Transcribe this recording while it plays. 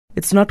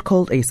It's not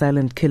called a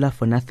silent killer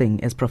for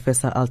nothing, as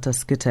Professor Alta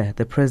Schütte,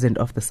 the president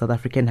of the South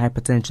African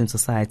Hypertension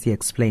Society,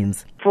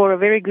 explains. For a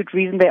very good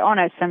reason, there are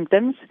no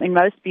symptoms. In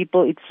most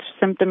people, it's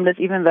symptomless,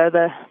 even though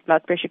the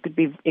blood pressure could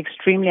be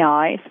extremely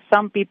high.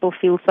 Some people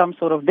feel some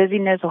sort of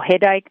dizziness or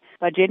headache,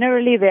 but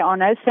generally there are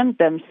no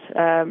symptoms.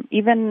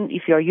 Even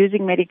if you're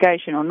using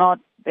medication or not,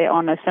 there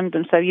are no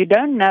symptoms. So you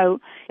don't know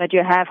that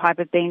you have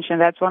hypertension.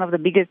 That's one of the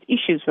biggest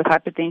issues with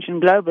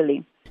hypertension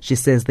globally. She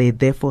says they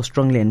therefore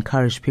strongly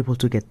encourage people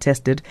to get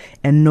tested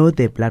and know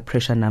their blood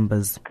pressure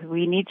numbers.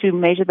 We need to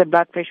measure the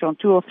blood pressure on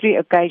 2 or 3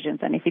 occasions,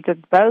 and if it's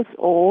at both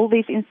or all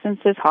these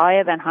instances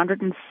higher than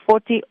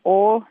 140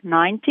 or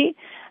 90,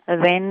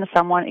 then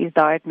someone is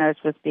diagnosed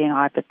with being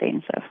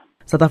hypertensive.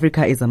 South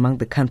Africa is among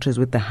the countries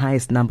with the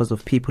highest numbers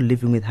of people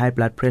living with high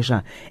blood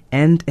pressure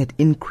and at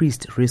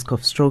increased risk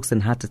of strokes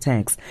and heart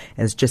attacks,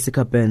 as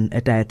Jessica Byrne,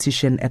 a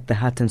dietitian at the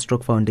Heart and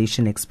Stroke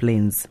Foundation,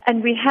 explains.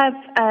 And we have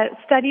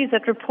studies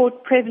that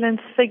report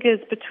prevalence figures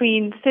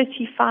between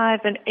 35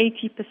 and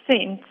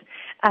 80%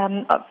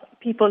 of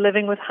people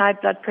living with high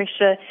blood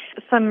pressure.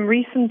 Some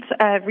recent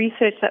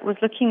research that was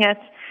looking at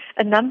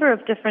a number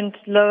of different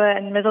lower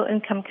and middle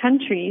income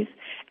countries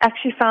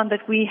actually found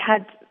that we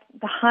had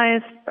the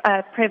highest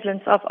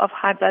prevalence of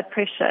high blood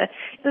pressure.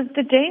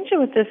 The danger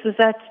with this is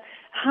that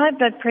high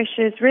blood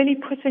pressure is really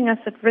putting us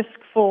at risk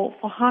for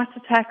heart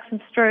attacks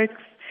and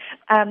strokes,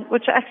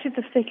 which are actually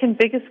the second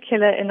biggest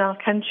killer in our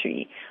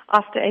country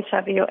after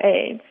HIV or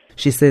AIDS.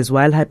 She says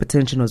while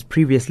hypertension was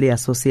previously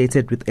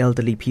associated with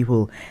elderly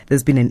people,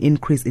 there's been an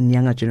increase in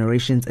younger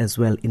generations as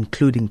well,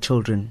 including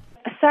children.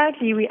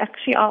 Sadly, we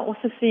actually are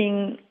also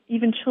seeing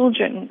even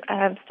children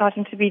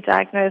starting to be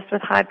diagnosed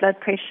with high blood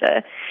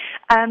pressure.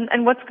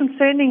 And what's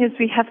concerning is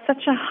we have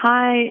such a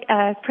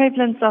high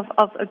prevalence of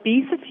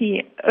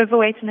obesity,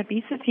 overweight and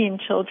obesity in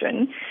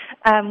children,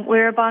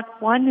 where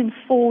about 1 in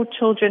 4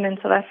 children in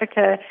South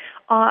Africa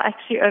are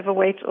actually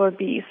overweight or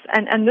obese.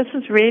 And this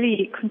is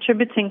really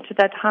contributing to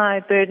that high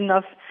burden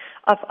of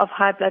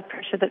high blood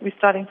pressure that we're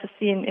starting to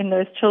see in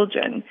those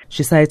children.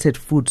 She cited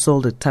food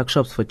sold at tuck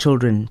shops for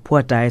children,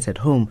 poor diet at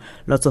home,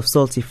 lots of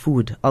salty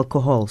food,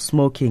 alcohol,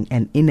 smoking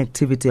and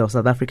inactivity of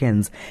South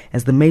Africans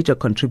as the major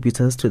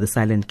contributors to the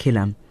silent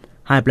killer.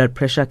 High blood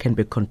pressure can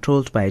be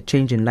controlled by a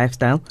change in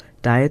lifestyle,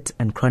 diet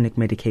and chronic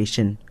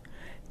medication.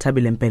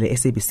 Tabile Mpele,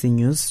 SABC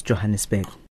News, Johannesburg.